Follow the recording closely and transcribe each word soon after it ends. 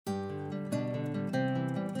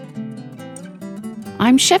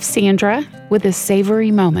I'm Chef Sandra with a savory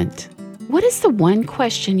moment. What is the one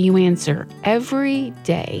question you answer every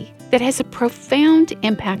day that has a profound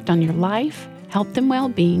impact on your life, health, and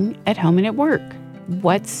well-being at home and at work?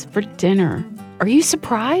 What's for dinner? Are you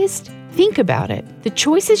surprised? Think about it. The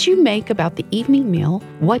choices you make about the evening meal,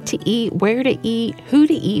 what to eat, where to eat, who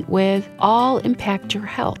to eat with, all impact your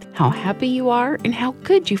health, how happy you are, and how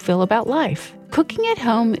good you feel about life. Cooking at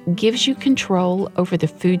home gives you control over the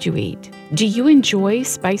food you eat. Do you enjoy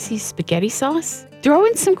spicy spaghetti sauce? Throw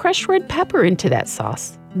in some crushed red pepper into that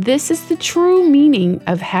sauce. This is the true meaning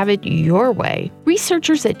of have it your way.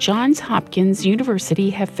 Researchers at Johns Hopkins University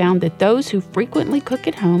have found that those who frequently cook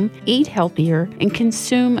at home eat healthier and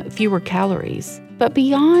consume fewer calories. But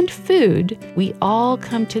beyond food, we all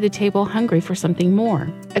come to the table hungry for something more,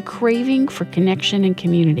 a craving for connection and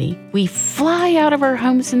community. We fly out of our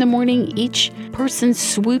homes in the morning, each person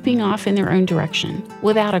swooping off in their own direction,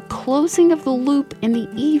 without a closing of the loop in the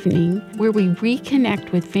evening where we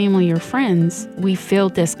reconnect with family or friends. We feel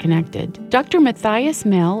disconnected. Dr. Matthias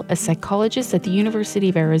Mell, a psychologist at the University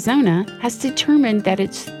of Arizona, has determined that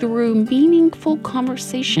it's through meaningful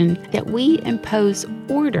conversation that we impose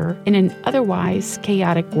order in an otherwise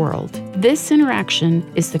chaotic world. This interaction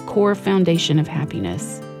is the core foundation of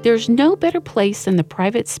happiness. There's no better place than the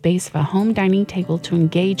private space of a home dining table to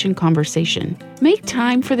engage in conversation. Make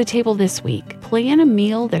time for the table this week. Plan a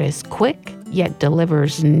meal that is quick, yet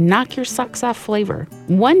delivers knock-your-socks-off flavor.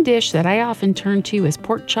 One dish that I often turn to is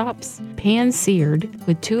pork chops, pan-seared,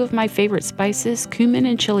 with two of my favorite spices, cumin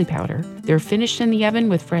and chili powder. They're finished in the oven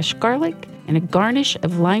with fresh garlic and a garnish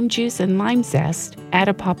of lime juice and lime zest. Add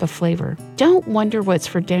a pop of flavor. Don't wonder what's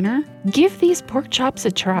for dinner. Give these pork chops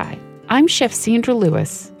a try. I'm Chef Sandra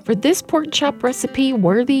Lewis. For this pork chop recipe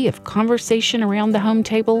worthy of conversation around the home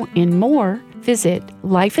table and more, visit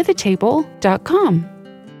lifeatthetable.com.